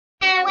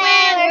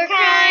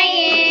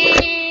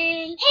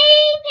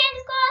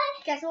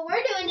guess what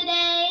we're doing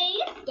today?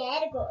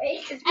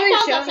 Scattergories. It's I really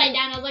felt showing- upside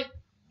down. I was like,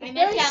 I It's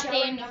missed really out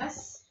showing the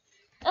us.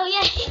 Oh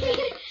yeah,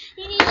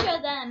 you need to show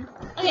them.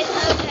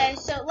 Okay,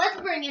 so let's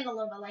bring in a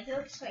little bit. Like,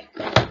 oops, wait,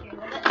 here a little bit.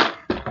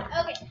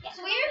 Okay,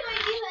 so we are going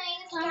to be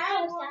playing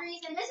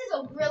Scattergories, and this is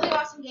a really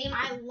awesome game.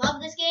 I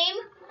love this game.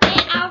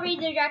 And I'll read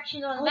the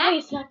directions on the back.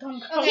 it's not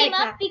going Team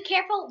up, be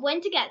careful,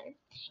 win together.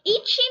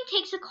 Each team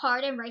takes a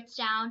card and writes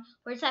down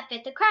words that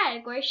fit the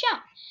category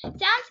shown.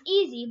 Sounds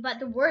easy, but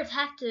the words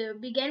have to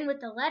begin with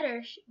the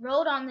letters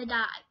rolled on the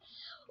die.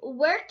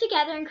 Work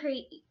together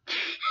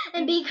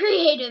and be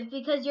creative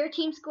because your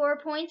team score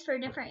points for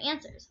different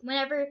answers.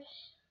 Whether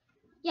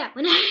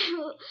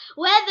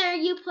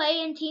you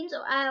play in teams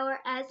or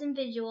as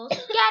individuals,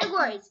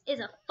 Scattergories is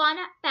a fun,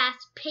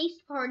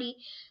 fast-paced party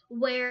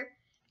where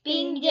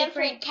being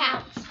different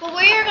counts. But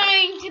we're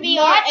going to be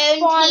our own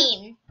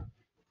team.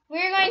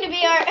 We're going to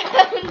be our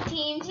own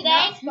team today.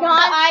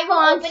 I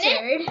will open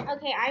it.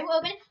 Okay, I will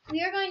open it.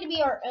 We are going to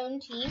be our own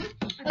team.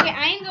 Okay,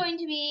 I am going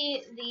to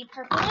be the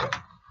purple one.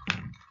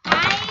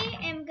 I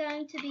am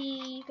going to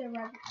be the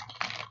red.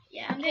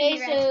 Yeah, I'm going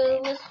to be red.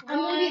 So list one. I'm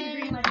going to be the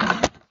green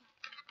one.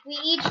 We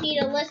each need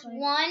a list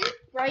one,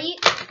 right?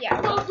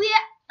 Yeah. Well,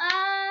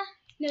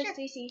 No, sure.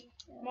 Stacy.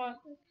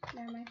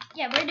 Never mind.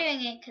 Yeah, we're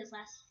doing it because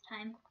last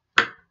time.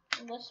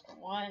 List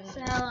one.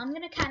 So I'm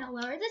going to kind of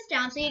lower this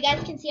down so you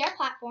guys can see our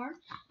platform.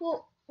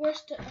 Well,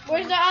 where's the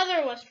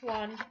other list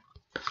one?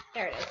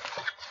 There it is.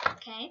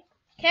 Okay.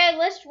 Okay,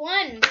 list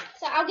one.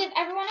 So I'll give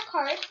everyone a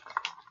card.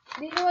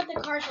 These are what the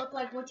cards look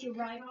like, what you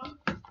write on.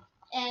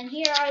 And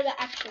here are the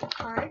actual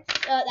cards.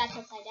 That's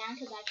upside down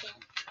because I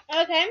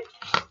can't. Okay.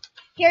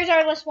 Here's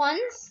our list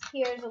ones.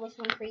 Here's a list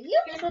one for you.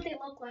 Here's what they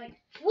look like.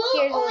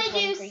 We'll only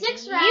do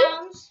 6 you.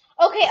 rounds.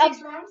 Okay.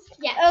 6 rounds?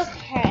 Yes.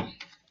 Okay.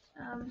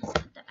 Let's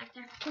put that back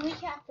there. Can we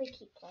actually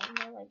keep playing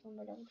though, like when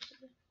we're done?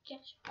 Yes.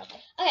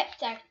 Okay,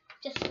 sorry.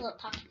 Just a little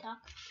talky talk.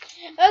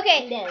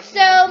 Okay. No, So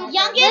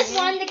youngest this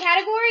one, the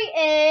category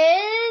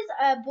is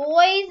a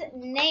boy's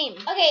name.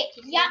 Okay,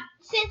 yeah.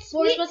 Since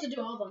We're supposed to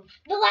do all of them.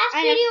 the last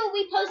I know. video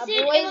we A posted,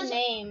 it boy's was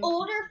name.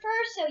 older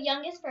first, so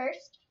youngest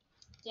first.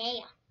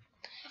 Yeah.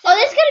 Oh,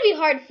 this is gonna be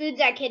hard foods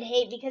that kid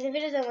hate because if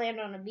it doesn't land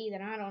on a B,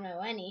 then I don't know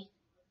any.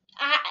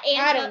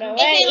 I don't know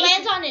If any. it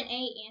lands on an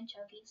A,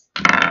 anchovies.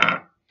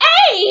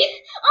 A!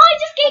 Oh, I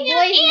just gave you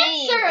boy's an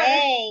name. answer. A.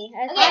 Okay,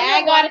 Okay, I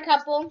no, got one. a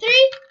couple.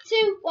 3,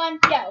 2, 1,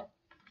 go.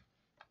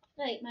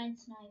 Wait,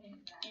 mine's not even.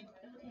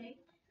 Okay.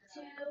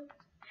 2.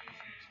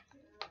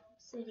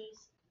 Cities.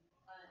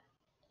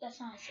 That's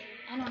not a city.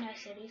 I don't know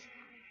cities.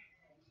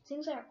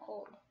 Things that are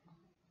cold.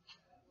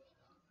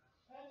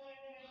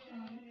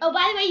 Oh,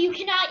 by the way, you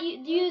cannot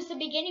use the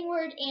beginning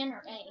word and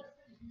or A.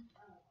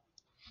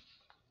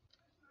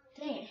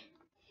 Dang it.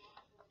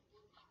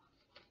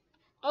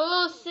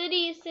 Oh,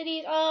 cities.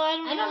 Oh,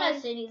 I I don't know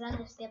cities. I'm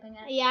just skipping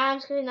it. Yeah, I'm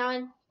skipping that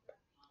one.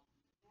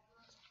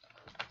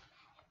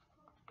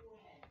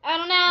 I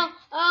don't know.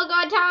 Oh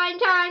god, time.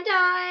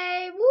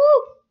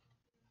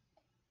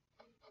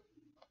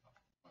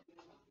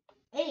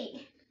 Woo!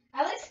 8.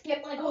 I like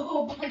skip like a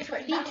whole bunch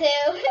right Me now.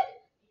 too.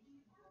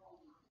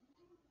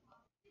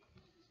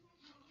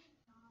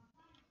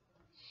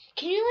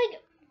 Can you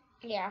like?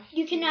 Yeah,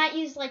 You cannot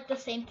use like the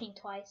same thing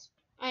twice.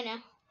 I know.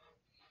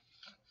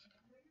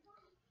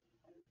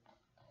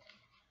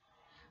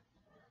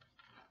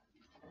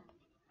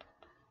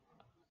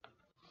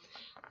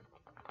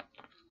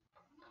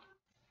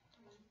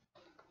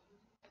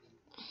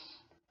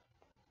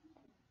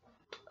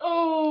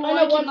 Oh, I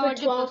know one cannot for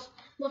get 12. this.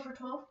 One for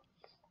 12.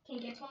 Can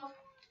you get 12?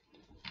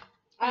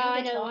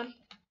 I know one.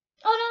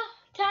 Oh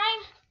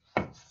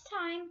no!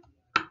 Time.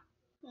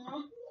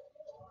 No.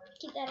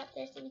 Keep that up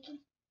there so we can.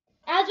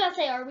 I was about to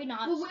say, are we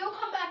not? Well, we'll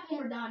come back when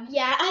we're done.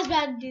 Yeah, I was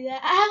about to do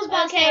that. I was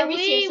about to say, are we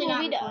seriously will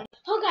not be done. recording?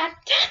 Oh god.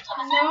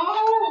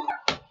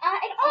 No.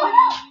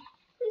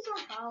 Please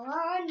don't fall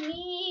on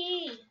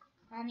me.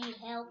 I need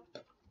help.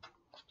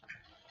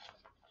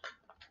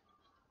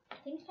 I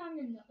think I'm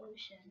in the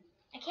ocean.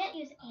 I can't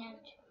use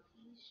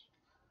anchovies.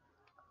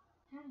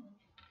 Time.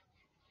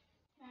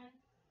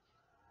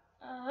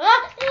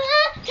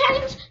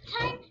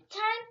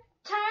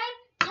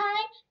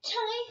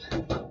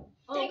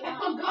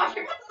 Oh gosh,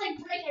 you're going to like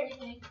break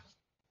everything.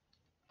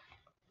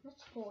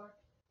 What's 4?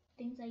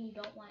 Things that you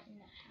don't want in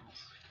the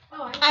house.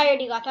 Oh, I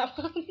already got that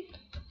one.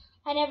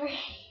 I never. And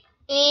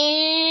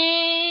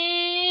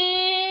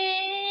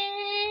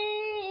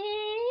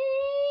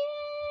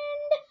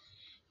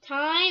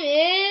time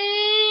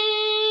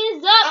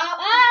is up.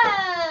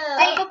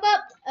 Oh!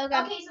 Up. Okay.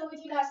 Okay, so we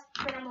do that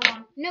for number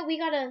 1. No, we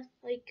gotta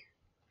like.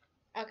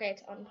 Okay,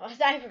 it's on pause.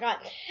 I forgot.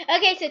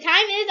 Okay, so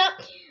time is up.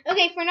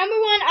 Okay, for number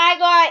 1, I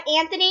got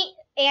Anthony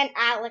and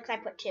Alex. I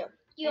put 2.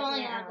 You Anthony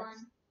only and have Alex.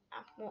 one.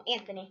 Oh, well,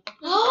 Anthony.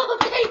 Oh,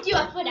 thank you.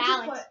 I put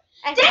Alex.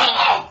 I Dang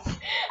forgot. it!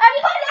 I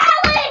put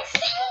Alex!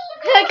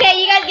 Okay,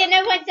 you guys get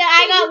no points. So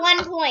I got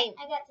 1 point.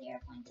 I got 0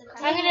 points.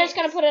 I'm just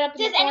gonna put it up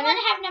in Does the corner. anyone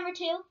have number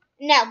 2?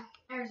 No.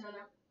 Arizona.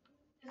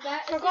 Is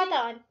that a Forgot city?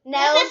 that one.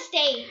 That's No. a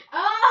state.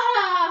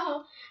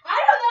 Oh, I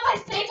don't know. My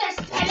states are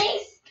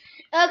cities.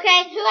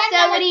 Okay. Who has so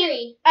number what do you?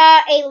 3?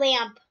 A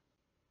lamp.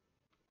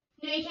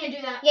 No, you can't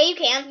do that. Yeah, you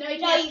can. No, you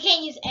No, can't. you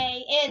can't use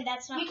A, and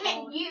that's not You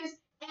can't called. use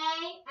A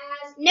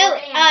as No, or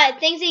and.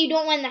 things that you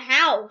don't want in the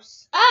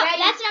house. Oh,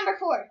 Ready? that's number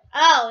 4.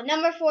 Oh,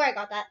 number 4, I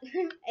got that.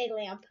 A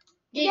lamp.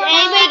 Did You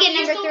anybody get You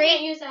number still 3?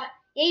 can't use that.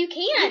 Yeah, you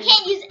can. You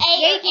can't use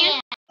A Yeah, or you can.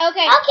 and.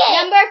 Okay. Okay.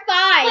 Number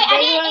 5. Wait, I Does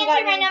didn't anyone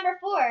answer got my number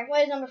 4.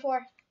 What is number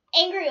 4?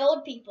 Angry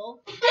old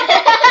people. I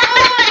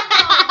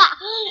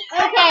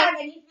don't Okay. have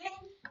anything.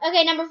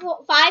 Okay, number 5.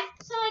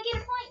 So I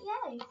get a point,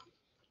 yay.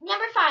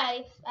 Number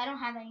 5. I don't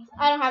have anything.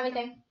 I don't have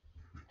anything.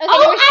 Okay,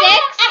 Oh, number 6.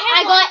 I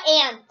have got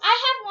ants. I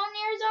have one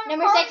Arizona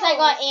Number 6, I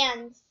got Cardinals.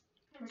 ants.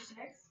 Number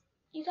 6.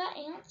 You got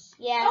ants?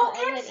 Yeah. Oh, I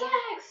got and ants.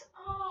 6.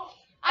 Oh.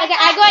 Okay,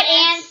 I got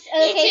ants.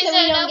 Okay, It's so just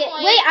we a don't no get.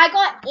 point. Wait, I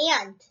got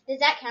ant. Does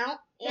that count?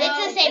 It's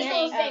the same It's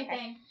thing. the same Okay.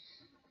 thing.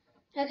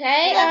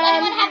 Okay. Does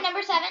anyone have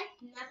number 7?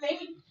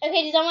 Nothing.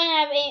 Okay, does someone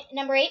have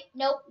number 8?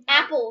 Nope.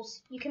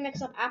 Apples. You can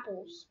mix up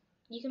apples.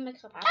 You can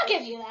mix up apples. I'll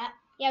give you that.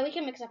 Yeah, we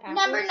can mix up apples.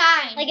 Number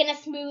 9. Like in a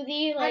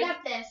smoothie. I Like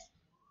got this.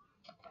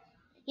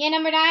 yeah,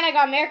 number 9. I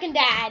got American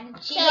Dad.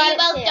 She So got you it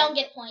both too. don't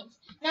get points.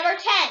 Number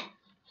 10.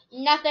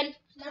 Nothing.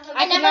 Nothing.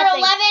 I And got number nothing.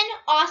 11,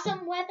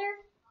 awesome weather.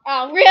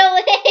 Oh,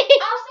 really?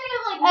 I was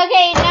thinking like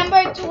Okay,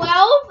 number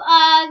 12.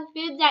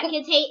 Foods that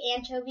kids hate: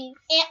 anchovies.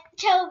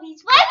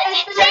 Anchovies. Why would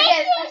it take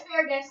asparagus. it?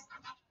 Asparagus.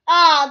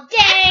 Oh,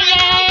 dang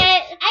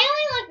it! I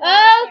only look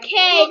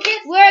Okay,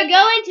 kids we're like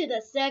going to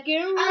the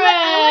second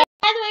round.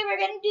 By the way, we're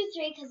going to do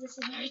 3 because this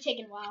is already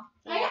taking a while.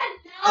 I got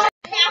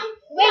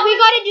Wait, we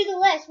gotta do the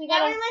list. We Now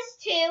gotta. we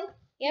list 2. Yep.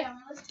 Yeah,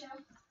 let's go.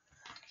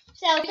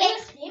 So I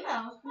things, got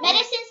email.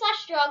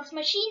 medicine/drugs,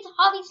 machines,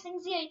 hobbies,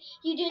 things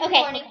you do in the Okay.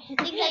 morning. Things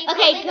that you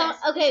Okay, play go, with.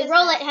 okay, This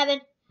roll is it,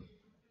 Heaven.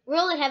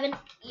 Roll it, Heaven.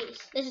 Yes.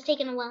 This is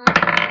taking a while.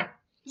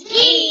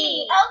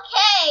 G.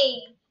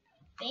 Okay.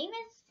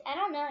 Famous? I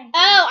don't know. anything.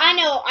 Oh,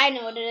 I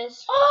know what it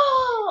is.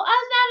 Oh, I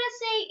was about to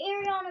say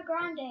Ariana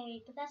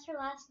Grande, but that's her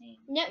last name.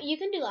 No, you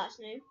can do last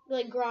name.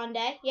 Like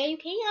Grande. Yeah, you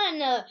can.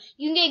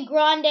 You can get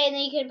Grande and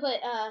then you can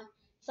put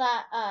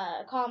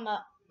call him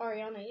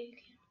Ariana. You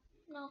can.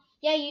 No.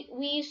 Yeah,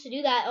 we used to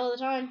do that all the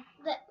time.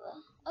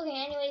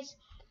 Okay, anyways.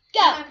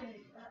 I'm Go. not gonna do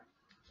that.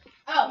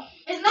 Oh,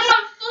 it's not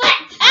on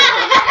flick. I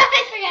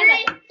forgot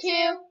about 3,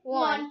 2,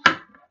 1.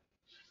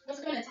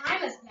 What's gonna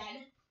time us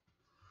then?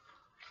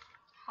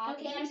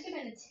 Okay, I'm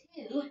skipping the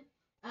 2.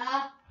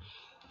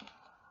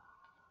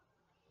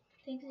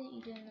 Things that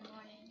you do in the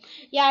morning.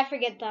 Yeah, I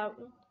forget that.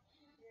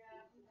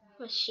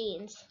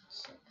 Machines.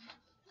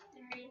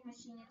 3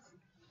 machines.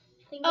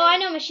 Oh, I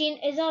know machine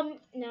is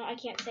no, I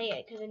can't say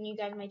it because then you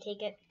guys might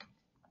take it.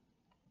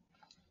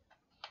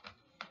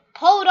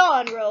 Hold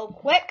on real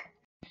quick.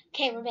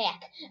 Okay, we're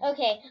back.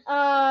 Okay,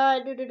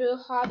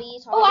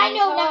 hobbies. Oh, I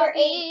know number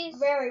hobbies. 8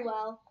 very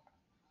well.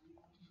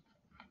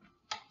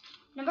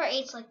 Number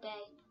 8's like Bay.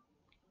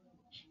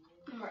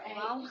 Number 8.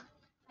 Wow.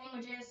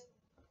 Languages.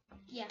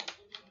 Yeah.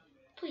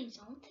 Please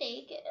don't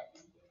take it.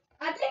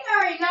 I think I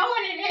already know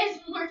what it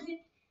is, Morgan.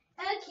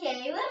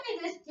 Okay, let me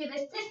just do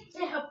this just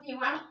to help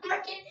you out,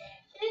 Morgan.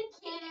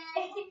 Okay.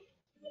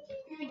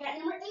 I got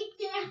number 8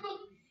 down.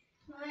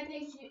 Well,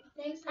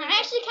 thanks for I'm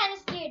actually kind of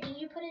scared. Did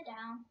you put it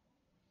down?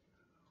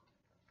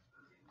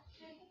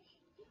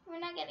 We're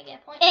not gonna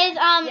get points. Is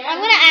I'm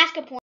gonna ask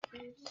a point.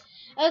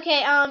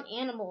 Okay,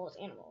 animals.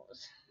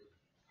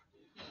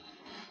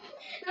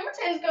 Number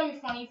 10 is gonna be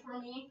funny for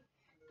me.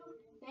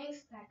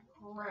 Things that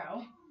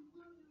grow.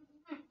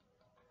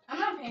 I'm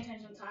not paying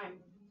attention to time.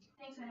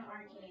 Things that are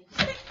arcades.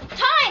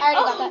 Time! I already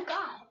Oh, got that.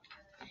 God.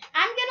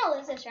 I'm gonna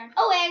lose this round.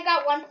 Oh, and I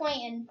got 1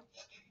 point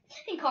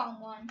in column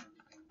 1.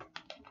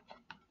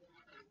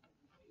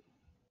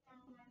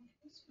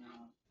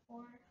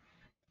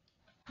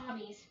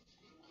 Hobbies.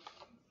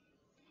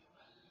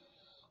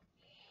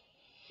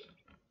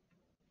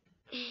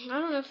 I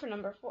don't know for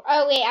number 4.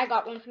 Oh wait, I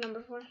got one for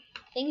number 4.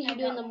 Things you I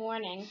do in got the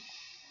morning.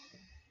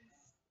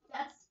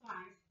 That's 5.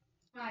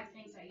 5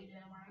 things that you do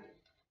in the morning.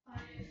 5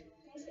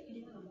 things that you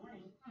do in the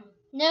morning.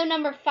 No,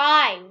 number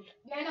 5.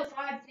 Yeah, I know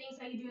 5 things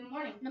that you do in the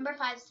morning. Number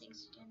 5 is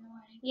things to do in the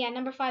morning. Yeah,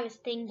 number 5 is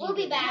things. We'll you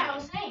be do. back. Yeah, I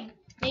was saying.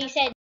 No, you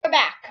said we're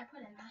back. I put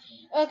in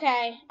that.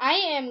 Okay, I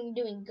am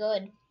doing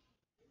good.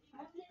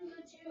 I'm doing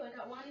good too. I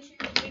got 1, 2,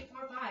 3,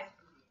 4, 5.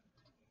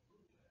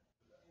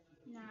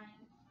 9.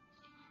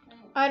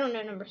 I don't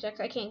know number 6.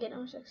 I can't get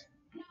number 6.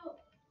 No.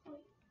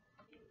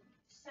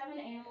 7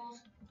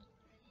 animals.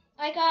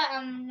 I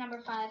got number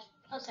 5.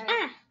 Oh, sorry.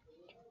 Ah.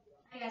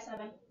 I got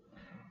 7.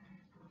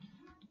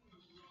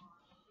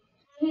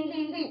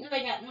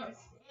 I got number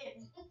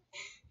 6.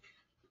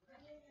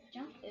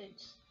 Junk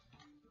foods.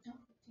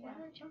 What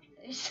are junk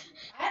foods?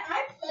 I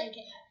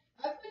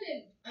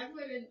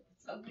put in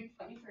something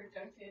funny for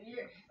junk food.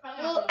 You're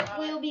probably not gonna know it.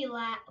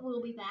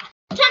 We'll be back.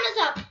 Time is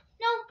up.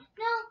 No.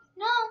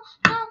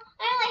 I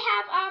only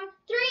have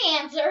 3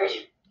 answered.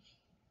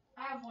 I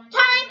have 1.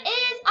 Time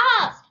is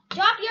up.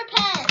 Drop your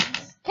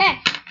pens. Okay,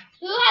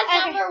 Who has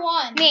Okay. number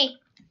 1? me.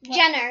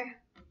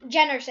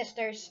 Jenner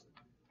sisters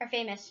are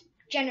famous.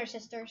 Jenner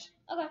sisters.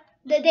 Okay.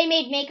 They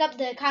made makeup,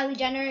 the Kylie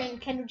Jenner and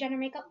Kendall Jenner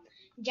makeup.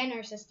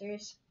 Jenner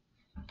sisters.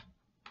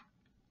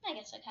 I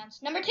guess that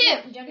counts. Number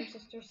 2. Jenner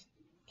sisters.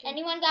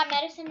 Anyone got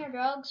medicine or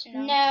drugs? Or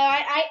No,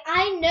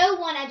 I know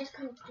one. I just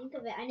couldn't think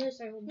of it. I knew it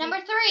started with Number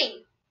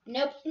 3.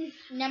 Nope.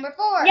 Number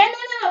 4. Yeah,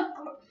 no. Isn't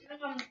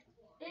it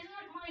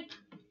like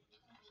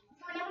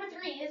for number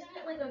 3? Isn't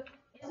there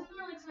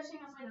like such thing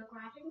as like a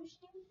graphic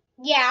machine?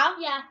 Yeah.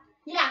 Yeah.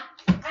 Yeah,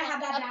 I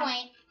have that A down.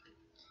 point.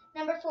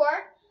 Number 4.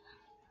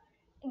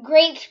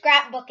 Great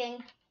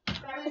scrapbooking.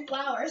 Graphic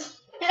flowers.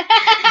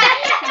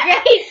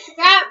 Great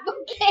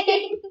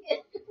scrapbooking.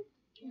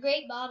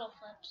 Great bottle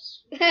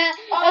flips.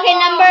 Okay,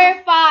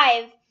 number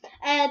 5.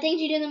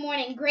 Things you do in the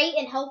morning. Great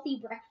and healthy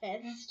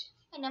breakfast.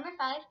 And number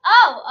 5.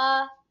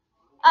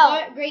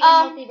 Great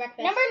and healthy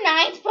breakfast. Number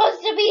 9's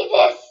supposed to be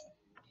this.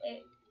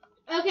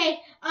 Okay,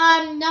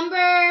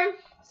 number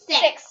 6.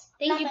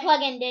 Things you Nothing.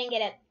 plug in. Didn't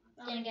get it.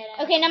 Didn't get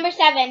it. Okay, number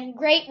 7.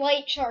 Great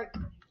white shark.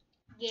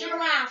 Gator.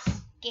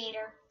 Giraffes.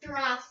 Gator.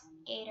 Giraffes.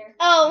 Gator.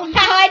 Oh, now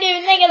I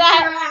didn't think of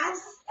that.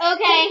 Giraffes.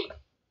 Okay.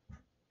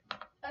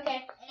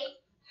 Okay.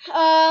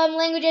 8.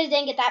 Languages.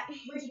 Didn't get that.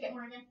 Where'd you get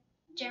Morgan?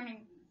 German.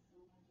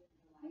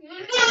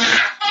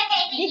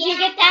 Did you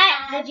get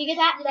that? Did you get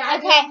that? Yeah, I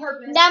did Okay. on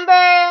purpose.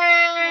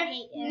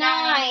 Number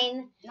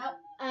 9. Nope.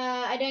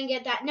 I didn't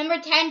get that. Number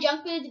 10.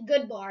 Junk foods.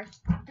 Good bar.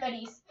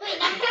 Goodies.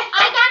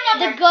 I got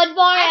The number. good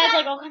bar I has got-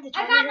 like all kinds of I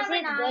got chocolate. number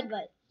It's 9. good,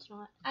 but it's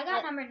not. I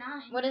got number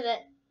 9. What is it?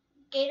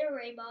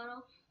 Gatorade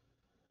bottle.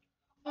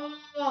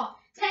 Oh,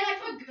 10 I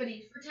put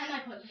goodies. For 10 I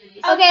put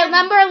goodies. Okay,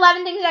 number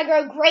 11. Things that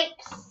grow.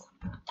 Grapes.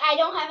 I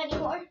don't have any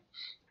more.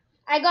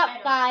 I I got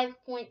don't.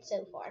 5 points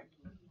so far.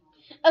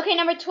 Okay,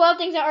 number 12.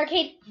 Things that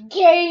arcade.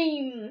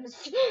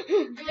 Games.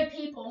 Good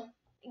people.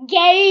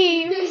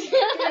 Games.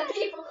 Good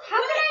people.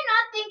 How could I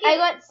not think I it?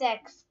 got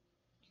 6.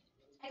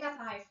 I got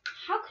 5.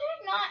 How could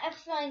I not have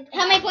found?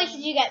 How many points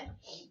did you get?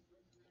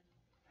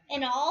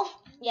 in all?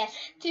 Yes.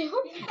 2.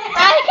 I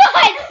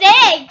got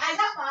 6. I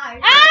got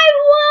 5. I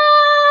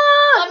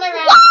won. One more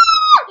round.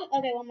 Woo!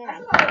 Okay, one more I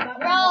round. forgot about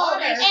my Roll.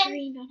 water.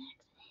 And-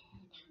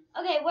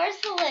 Okay, where's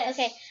the list?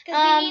 Okay.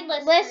 'Cause we need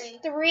list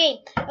list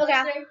 3.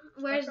 Okay. List 3.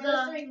 Where's List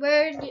the? 3.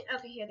 Where?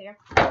 Okay, here they are.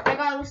 I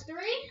got list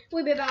 3.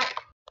 We'll be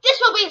back. This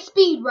will be a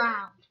speed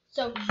round.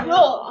 So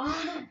Roll.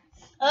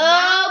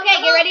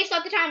 Okay, get ready.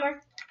 Stop the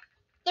timer.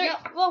 3. No.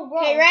 Whoa, roll.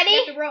 Okay, ready?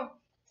 You have to roll.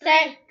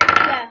 Set.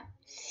 Go.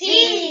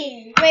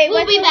 C. Wait, We'll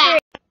what's be the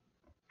back.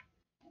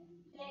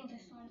 Dang,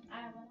 this one.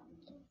 I don't know.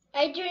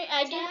 I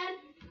did.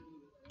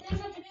 10.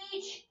 Things at the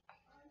beach.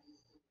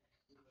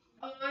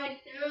 Oh, I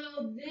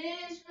know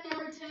this for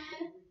number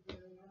 10.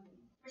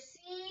 For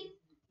C.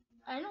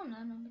 I don't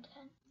know number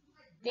 10.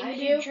 Things I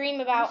you do.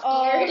 dream about.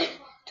 I'm scared.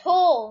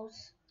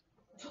 Tools.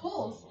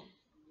 Tools.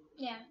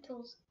 Yeah,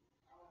 tools.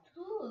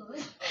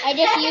 Tools. I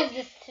just used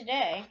this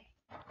today.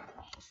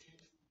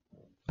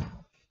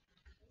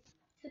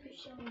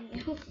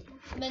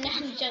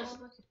 Banana just.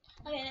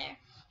 Okay, there.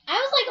 I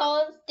was like,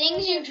 all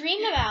things you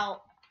dream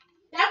about.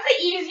 That's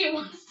the easy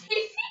one,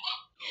 Stacey.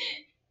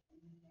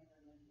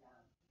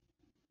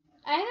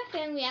 I have a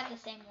feeling we have the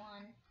same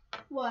one.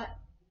 What?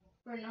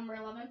 For number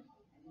 11?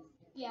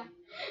 Yeah.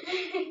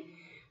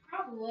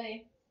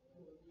 Probably.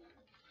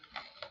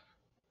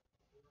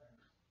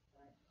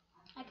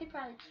 I could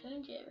probably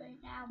change it right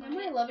now. But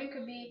Number 11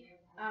 could be,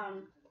 a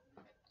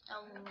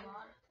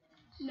lot.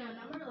 no,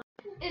 number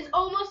 11 is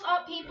almost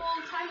up, people.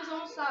 Time is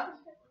almost up.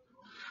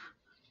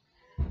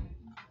 I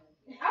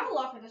have a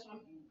lot for this one.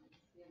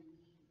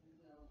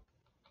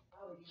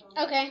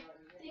 Okay.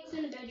 Things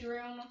in the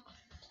bedroom.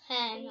 10.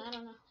 I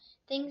don't know.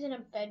 Things in a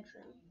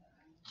bedroom.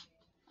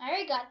 I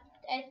already got.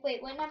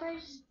 Wait, what number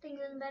is things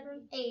in the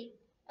bedroom? 8.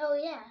 Oh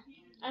yeah.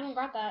 I don't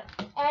got that.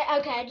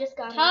 Okay, I just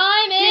got it.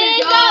 Time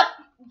is Good up.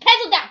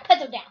 Pencil down.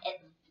 Pencil down.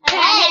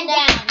 Pen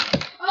down.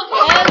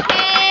 Okay.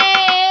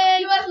 Okay.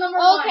 You as number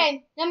 1.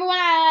 Okay. Number 1.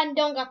 I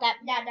don't got that.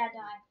 Dot.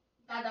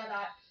 Dot, dot,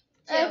 dot.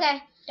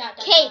 Okay. Dot.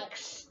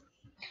 Cakes.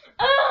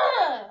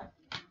 Ugh.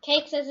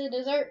 Cakes as a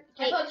dessert.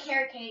 I Cake. put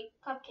carrot cake.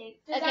 Cupcake.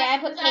 Does Okay, I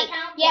that- put does that cake.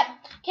 count? Yep.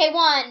 Okay,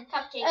 1.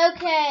 Cupcake.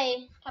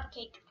 Okay.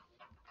 Cupcake.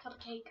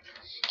 Cupcake.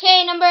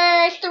 Okay,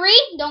 number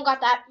 3. Don't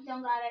got that.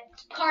 Don't got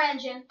it. Car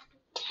engine.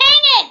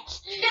 Dang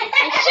it!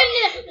 I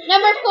shouldn't have.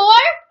 Number 4.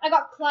 I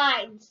got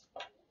Clyde's.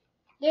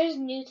 There's a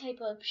new type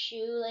of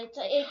shoe. It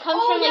comes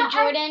Oh, from yeah, like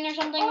Jordan or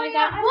something like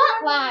yeah, that. I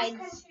Clyde's.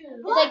 remember these It's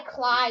shoes. like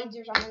Clyde's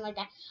or something like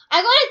that.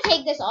 I'm gonna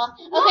take this off.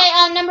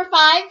 Okay, number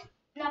 5.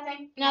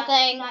 Nothing.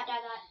 Nothing. Dot.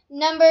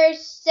 Number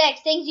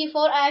 6. Things you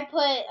fold. I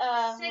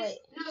put 6. wait.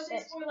 No,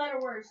 6 4-letter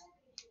words.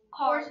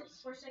 Cars.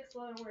 4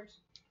 6-letter words.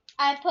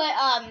 I put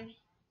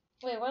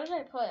wait, what did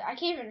I put? I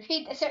can't even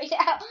read this right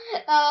now.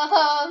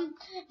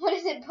 What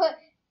does it put?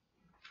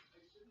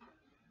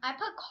 I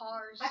put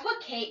cars. I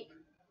put cape.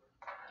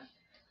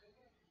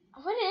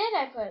 What did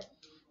I put?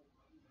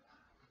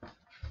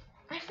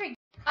 I forget.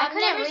 I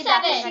couldn't number read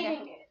that. 7. for a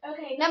second.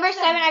 Okay. Number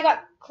 7, I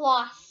got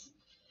cloths.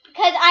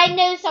 Because I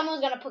knew someone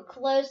was going to put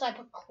clothes, so I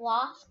put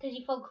cloths. Because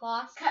you fold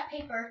cloths. Cut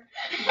paper.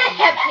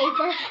 Cut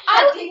paper.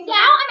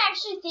 Now I'm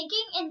actually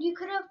thinking, and you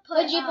could have put.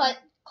 What'd you put?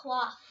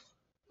 Cloth.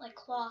 Like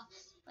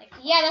cloths. Like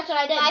Yeah, that's what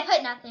I did. I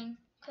put nothing.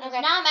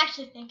 Okay. Now I'm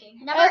actually thinking.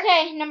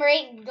 Okay, number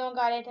 8. Don't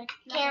got it.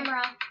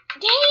 Camera.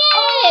 Dang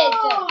it!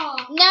 Oh.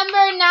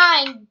 Number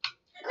 9.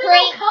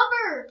 Crate.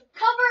 Cover.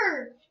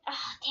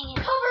 Oh, dang it.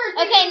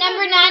 Cover. Okay,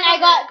 number 9. I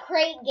got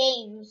crate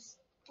games.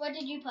 What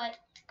did you put?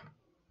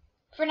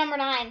 For number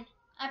 9.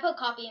 I put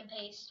copy and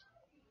paste.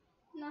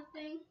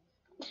 Nothing.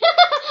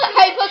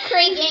 I put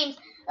crate games.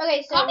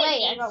 Okay, so Copy and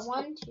wait. I paste. got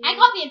 1, 2. I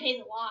copy and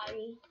paste a lot.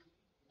 3.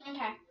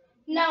 Okay.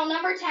 No,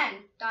 number 10.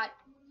 Dot.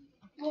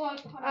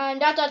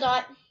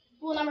 Dot.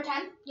 Well, number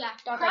 10. Yeah.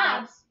 Dot.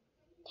 Crabs.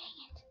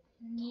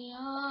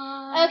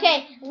 Yeah.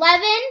 Okay,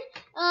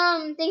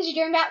 11. Things you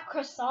dream about.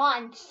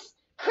 Croissants.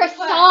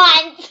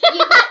 Croissants.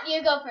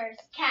 You go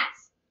first.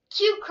 Cats.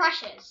 Cute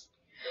crushes.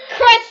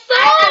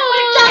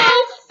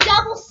 Croissants.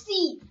 Double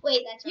C.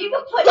 Wait, that's You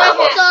wrong. can put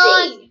Double cats.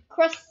 dogs. You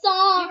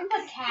Croissants. can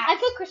put cats. I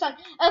put croissant.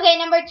 Okay,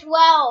 number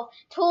 12.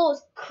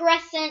 Tools.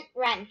 Crescent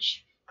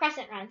wrench.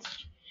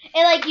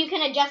 And like you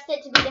can adjust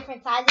it to be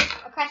different sizes.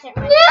 A crescent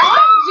wrench.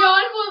 I'm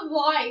done with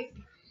life.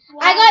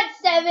 I got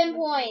 7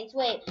 points.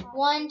 Wait,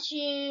 1,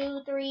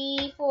 2,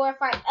 3, 4,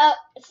 5.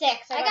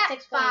 6. I got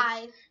 6 points.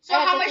 5. So I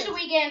got how much 6 did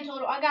we get in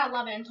total? I got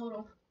 11 in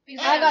total.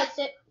 I got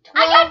 6. 12,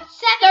 I got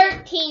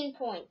 7. 13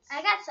 points.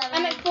 I got 7.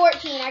 I'm at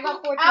 14. I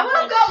got 14 I would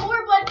have points. got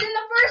more, but then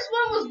the first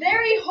one was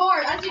very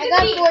hard. As you I can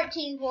got see,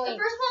 14 the points.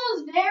 first one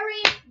was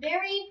very,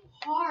 very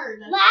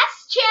hard.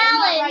 Last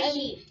challenge. Right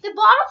sheet. The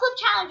bottle flip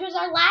challenge was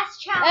our last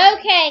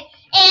challenge. Okay.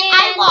 And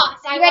I lost.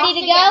 You ready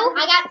to go?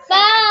 I got 7.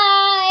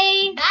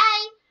 Bye.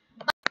 Bye.